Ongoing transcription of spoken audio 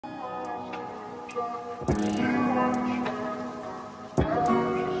What's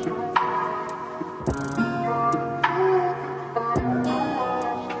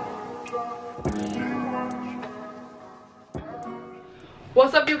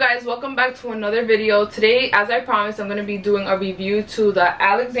up, you guys? Welcome back to another video. Today, as I promised, I'm going to be doing a review to the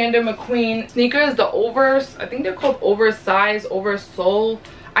Alexander McQueen sneakers, I think they're called oversized, oversole.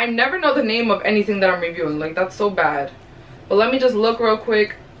 I never know the name of anything that I'm reviewing, like that's so bad. But let me just look real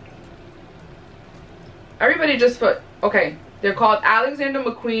quick. Everybody just put, okay, they're called Alexander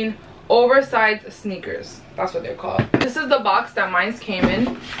McQueen oversized sneakers. That's what they're called. This is the box that mine came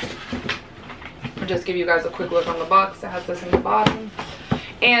in. I'll just give you guys a quick look on the box. It has this in the bottom.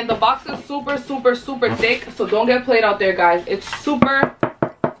 And the box is super thick, so don't get played out there, guys. It's super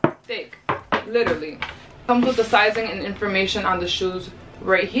thick, literally. Comes with the sizing and information on the shoes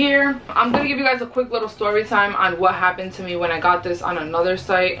right here. I'm gonna give you guys a quick little story time on what happened to me when I got this on another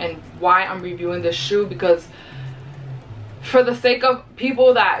site and why I'm reviewing this shoe, because for the sake of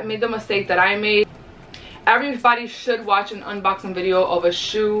people that made the mistake that I made, everybody should watch an unboxing video of a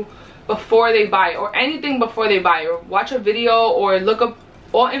shoe before they buy, or anything before they buy, or watch a video or look up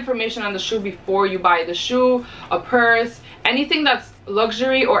all information on the shoe before you buy the shoe, a purse, anything that's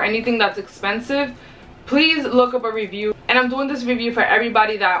luxury or anything that's expensive. Please look up a review. And I'm doing this review for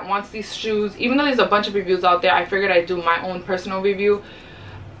everybody that wants these shoes. Even though there's a bunch of reviews out there, I figured I'd do my own personal review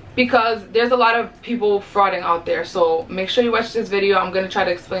because there's a lot of people frauding out there. So make sure you watch this video. I'm going to try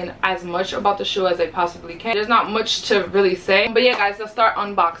to explain as much about the shoe as I possibly can. There's not much to really say, but yeah, guys, let's start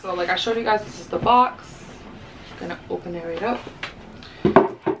unboxing. So like I showed you guys, this is the box. I'm gonna open it right up,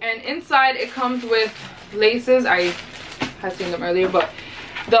 and inside it comes with laces. I had seen them earlier, but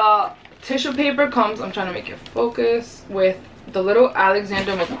the tissue paper comes, I'm trying to make it focus, with the little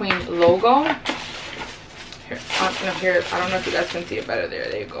Alexander McQueen logo. Here, no, here, I don't know if you guys can see it better.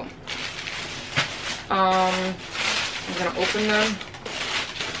 There you go. I'm gonna open them,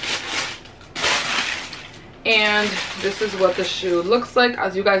 and this is what the shoe looks like.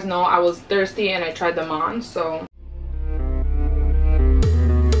 As you guys know, I was thirsty and I tried them on, so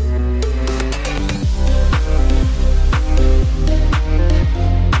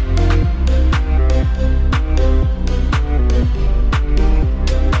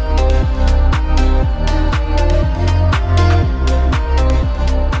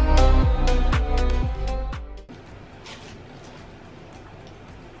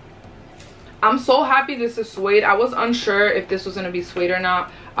I'm so happy this is suede. I was unsure if this was going to be suede or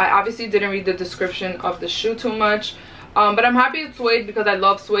not. I obviously didn't read the description of the shoe too much. But I'm happy it's suede because I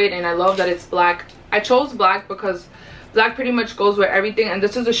love suede and I love that it's black. I chose black because black pretty much goes with everything. And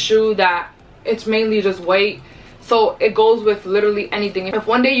this is a shoe that it's mainly just white. So it goes with literally anything. If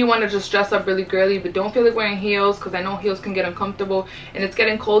one day you want to just dress up really girly but don't feel like wearing heels, because I know heels can get uncomfortable and it's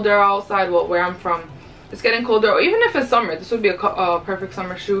getting colder outside, well, where I'm from, it's getting colder, or even if it's summer, this would be a perfect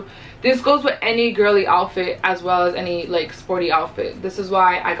summer shoe. This goes with any girly outfit as well as any like sporty outfit. This is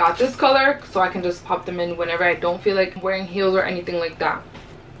why I got this color, so I can just pop them in whenever I don't feel like wearing heels or anything like that.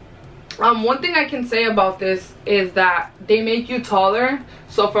 One thing I can say about this is that they make you taller.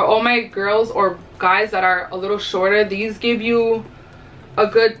 So for all my girls or guys that are a little shorter, these give you a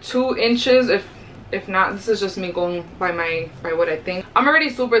good 2 inches. If not, this is just me going by what I think. I'm already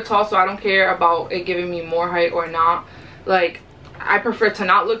super tall, so I don't care about it giving me more height or not. Like, I prefer to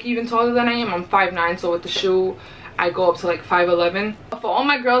not look even taller than I am. I'm 5'9", so with the shoe I go up to like 5'11". For all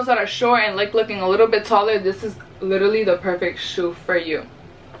my girls that are short and like looking a little bit taller, this is literally the perfect shoe for you.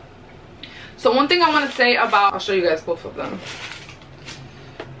 So one thing I want to say about, I'll show you guys both of them.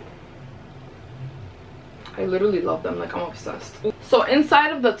 I literally love them, like I'm obsessed. So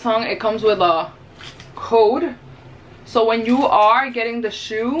inside of the tongue, it comes with a code. So when you are getting the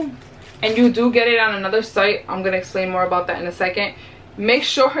shoe and you do get it on another site, I'm going to explain more about that in a second, make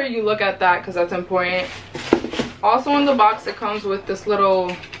sure you look at that because that's important. Also in the box, it comes with this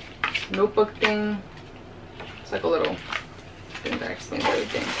little notebook thing. It's like a little thing that explains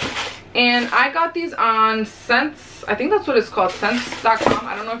everything. And I got these on Sense, I think that's what it's called, sense.com.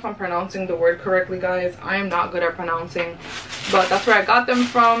 I don't know if I'm pronouncing the word correctly, guys. I am not good at pronouncing, but that's where I got them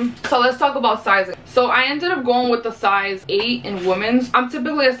from. So let's talk about sizing. So I ended up going with the size 8 in women's. I'm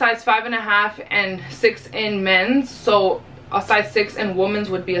typically a size 5.5 and 6 in men's, so a size 6 in women's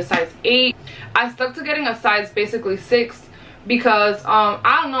would be a size 8. I stuck to getting a size basically 6 because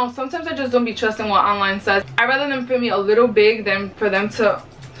I don't know, sometimes I just don't be trusting what online says. I'd rather them fit me a little big than for them to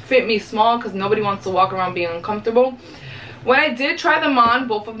fit me small, because nobody wants to walk around being uncomfortable. When I did try them on,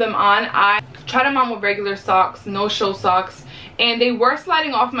 both of them on, I tried them on with regular socks, no show socks, and they were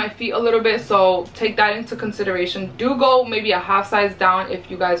sliding off my feet a little bit, so take that into consideration. Do go maybe a half size down if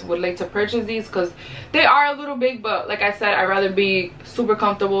you guys would like to purchase these, because they are a little big, but like I said, I'd rather be super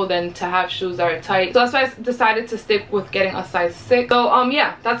comfortable than to have shoes that are tight. So that's why I decided to stick with getting a size 6. So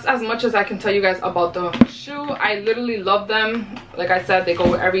yeah, that's as much as I can tell you guys about the shoe. I literally love them. Like I said, they go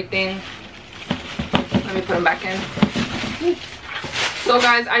with everything. Let me put them back in. So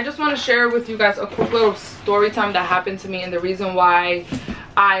guys, I just want to share with you guys a quick little story time that happened to me and the reason why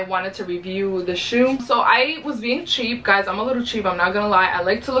I wanted to review the shoe. So I was being cheap, guys. I'm a little cheap, I'm not gonna lie. I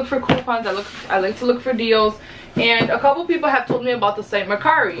like to look for coupons, I like to look for deals, and a couple people have told me about the site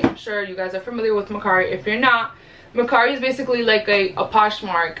Mercari. I'm sure you guys are familiar with Mercari. If you're not, Mercari is basically like a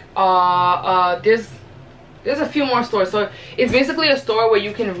Poshmark. There's a few more stores, so it's basically a store where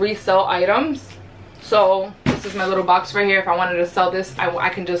you can resell items. So this is my little box right here. If I wanted to sell this, I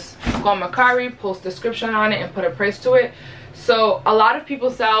can just go on Mercari, post description on it, and put a price to it. So a lot of people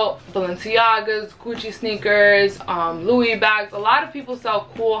sell Balenciagas, Gucci sneakers, Louis bags. A lot of people sell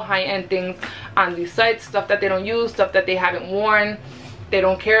cool high-end things on these sites, stuff that they don't use, stuff that they haven't worn, they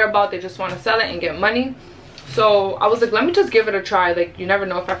don't care about, they just want to sell it and get money. So I was like, let me just give it a try. Like, you never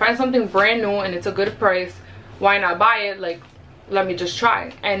know, if I find something brand new and it's a good price, why not buy it? Like, let me just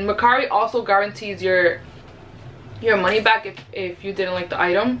try. And Mercari also guarantees your money back if you didn't like the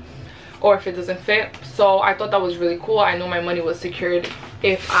item or if it doesn't fit. So I thought that was really cool. I know my money was secured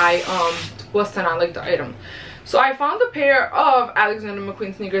if I was to not like the item. So I found a pair of Alexander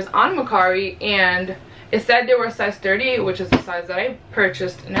McQueen sneakers on Mercari, and it said they were a size 38, which is the size that I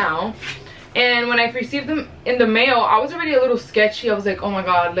purchased now. And when I received them in the mail, I was already a little sketchy. I was like, oh my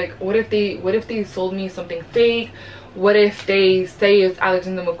god, like what if they sold me something fake? What if they say it's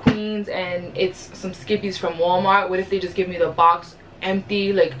Alexander McQueen's and it's some Skippies from Walmart? What if they just give me the box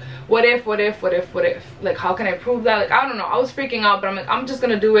empty? Like, what if? Like, how can I prove that? Like, I don't know. I was freaking out, but I'm like, I'm just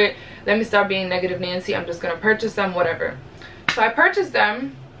gonna do it. Let me start being negative Nancy. I'm just gonna purchase them, whatever. So I purchased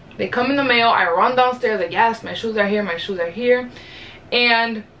them. They come in the mail. I run downstairs like, yes, my shoes are here, my shoes are here.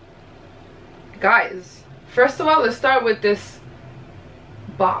 And guys, first of all, let's start with this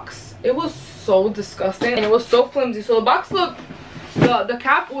box. It was so disgusting and it was so flimsy. So the box looked, the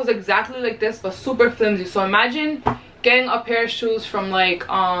cap was exactly like this, but super flimsy. So imagine getting a pair of shoes from like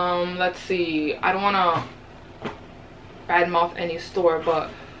let's see, I don't want to badmouth any store, but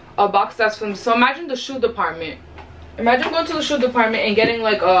a box that's flimsy. So imagine the shoe department. Imagine going to the shoe department and getting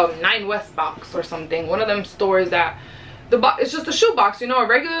like a 9 West box or something, one of them stores that it's just a shoe box, you know, a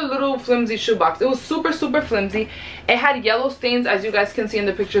regular little flimsy shoe box. It was super flimsy. It had yellow stains, as you guys can see in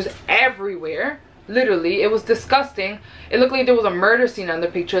the pictures, everywhere. Literally, it was disgusting. It looked like there was a murder scene on the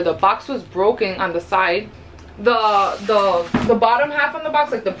picture. The box was broken on the side. The bottom half on the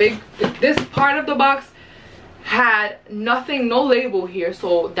box, like this part of the box had nothing, no label here,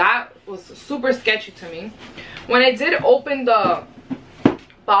 so that was super sketchy to me. When I did open the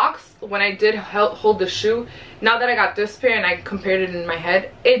box, when I did hold the shoe, now that I got this pair and I compared it in my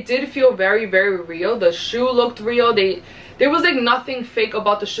head, it did feel very real. The shoe looked real. There was like nothing fake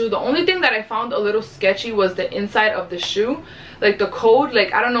about the shoe. The only thing that I found a little sketchy was the inside of the shoe, like the code.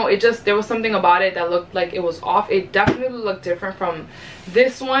 Like, I don't know, it just, there was something about it that looked like it was off. It definitely looked different from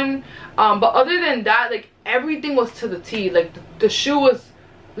this one, but other than that, like everything was to the T. Like the shoe was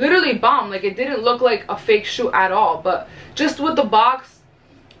literally bomb. Like, it didn't look like a fake shoe at all. But just with the box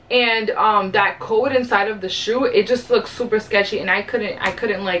and that code inside of the shoe, it just looked super sketchy, and I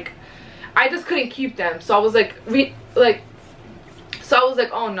just couldn't keep them. So I was like,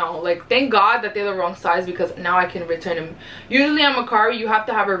 oh no, like thank God that they're the wrong size, because now I can return them. Usually on Mercari, you have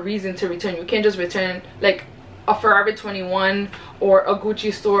to have a reason to return. You can't just return like a Forever 21 or a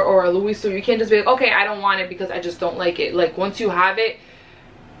Gucci store or a Louis store. You can't just be like, okay, I don't want it because I just don't like it. Like, once you have it,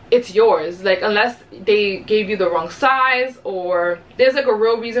 it's yours. Like, unless they gave you the wrong size or there's like a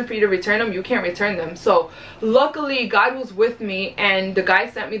real reason for you to return them, you can't return them. So luckily God was with me and the guy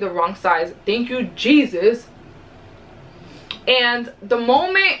sent me the wrong size. Thank you, Jesus. And the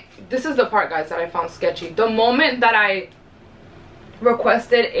moment, this is the part, guys, that I found sketchy. The moment that I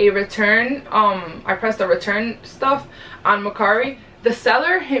requested a return, I pressed the return stuff on Mercari, the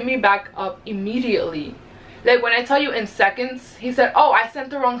seller hit me back up immediately. Like, when I tell you in seconds, he said, oh, I sent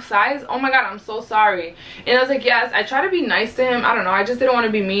the wrong size. Oh my god, I'm so sorry. And I was like, yes. I try to be nice to him. I don't know, I just didn't want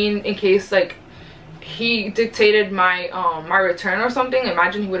to be mean in case like he dictated my my return or something.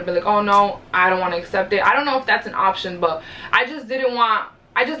 Imagine he would have been like, oh no, I don't want to accept it. I don't know if that's an option, but I just didn't want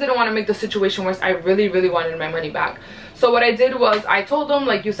to make the situation worse. I really wanted my money back. So what I did was I told him,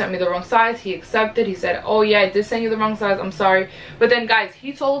 like, you sent me the wrong size. He accepted. He said, oh yeah, I did send you the wrong size, I'm sorry. But then guys,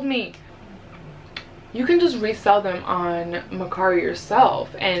 he told me you can just resell them on Mercari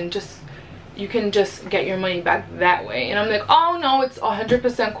yourself, and you can just get your money back that way. And I'm like, oh no, it's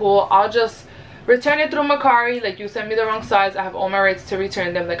 100% cool. I'll just return it through Mercari. Like, you sent me the wrong size, I have all my rights to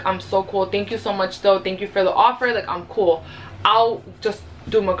return them. Like, I'm so cool, thank you so much though, thank you for the offer. Like, I'm cool, I'll just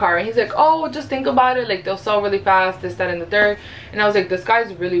do Mercari. He's like, oh, just think about it, like, they'll sell really fast, this, that, and the third. And I was like, this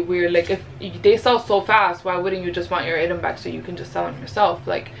guy's really weird. Like, if they sell so fast, why wouldn't you just want your item back so you can just sell them yourself?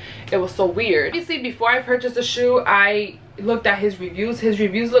 Like, it was so weird. Obviously, before I purchased the shoe, I looked at his reviews. His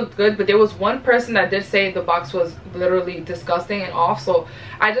reviews looked good, but there was one person that did say the box was literally disgusting and off. So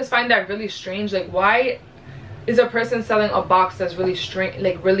I just find that really strange. Like, why is a person selling a box that's really strange,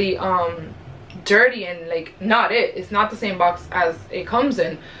 like really dirty, and like it's not the same box as it comes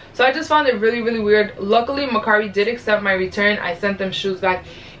in? So I just found it really, really weird. Luckily, Mercari did accept my return. I sent them shoes back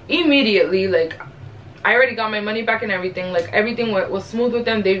immediately. Like, I already got my money back and everything. Like, everything was smooth with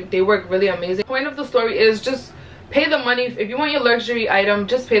them. They work really amazing. The point of the story is just pay the money. If you want your luxury item,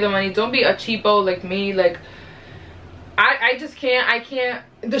 just pay the money. Don't be a cheapo like me. Like, I just can't.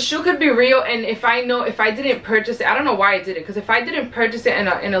 The shoe could be real, and if I didn't purchase it, I don't know why I did it, because if I didn't purchase it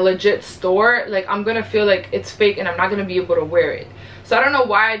in a legit store, like, I'm gonna feel like it's fake and I'm not gonna be able to wear it. So I don't know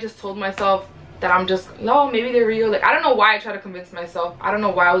why I just told myself that I'm just, no, maybe they're real. Like, I don't know why I try to convince myself. I don't know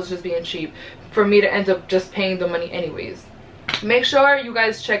why I was just being cheap for me to end up just paying the money anyways. Make sure you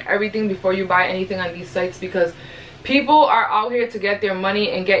guys check everything before you buy anything on these sites, because people are out here to get their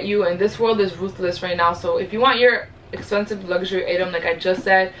money and get you, and this world is ruthless right now. So if you want your expensive luxury item, like I just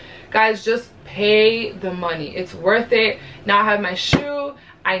said, guys, just pay the money. It's worth it. Now I have my shoe.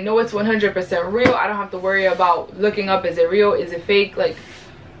 I know it's 100% real. I don't have to worry about looking up, is it real, is it fake? Like,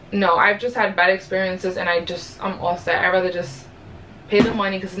 no, I've just had bad experiences, and I'm all set. I'd rather just pay the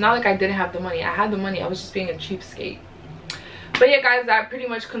money, because it's not like I didn't have the money. I had the money. I was just being a cheapskate. But yeah, guys, that pretty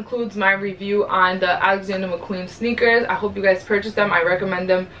much concludes my review on the Alexander McQueen sneakers. I hope you guys purchase them. I recommend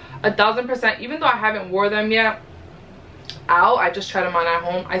them 1000%. Even though I haven't wore them yet out, I just tried them on at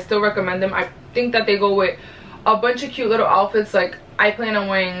home, I still recommend them. I think that they go with a bunch of cute little outfits. Like, I plan on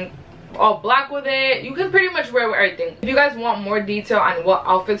wearing all black with it. You can pretty much wear with everything. If you guys want more detail on what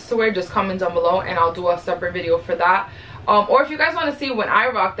outfits to wear, just comment down below and I'll do a separate video for that. Or if you guys want to see when I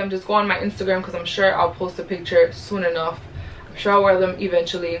rock them, just go on my Instagram, because I'm sure I'll post a picture soon enough. I'm sure I'll wear them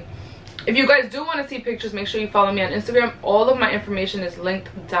eventually. If you guys do want to see pictures, make sure you follow me on Instagram. All of my information is linked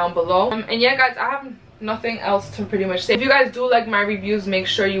down below. And yeah, guys, I have nothing else to pretty much say. If you guys do like my reviews, make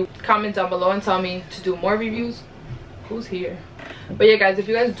sure you comment down below and tell me to do more reviews. Who's here? But yeah, guys, if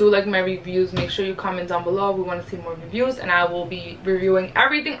you guys do like my reviews, make sure you comment down below. We want to see more reviews, and I will be reviewing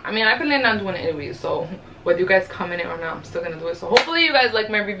everything. I mean, I plan on doing it anyways, so whether you guys comment it or not, I'm still gonna do it. So hopefully you guys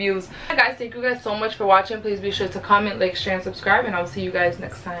like my reviews. Guys, thank you guys so much for watching. Please be sure to comment, like, share, and subscribe, and I'll see you guys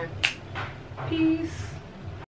next time. Peace.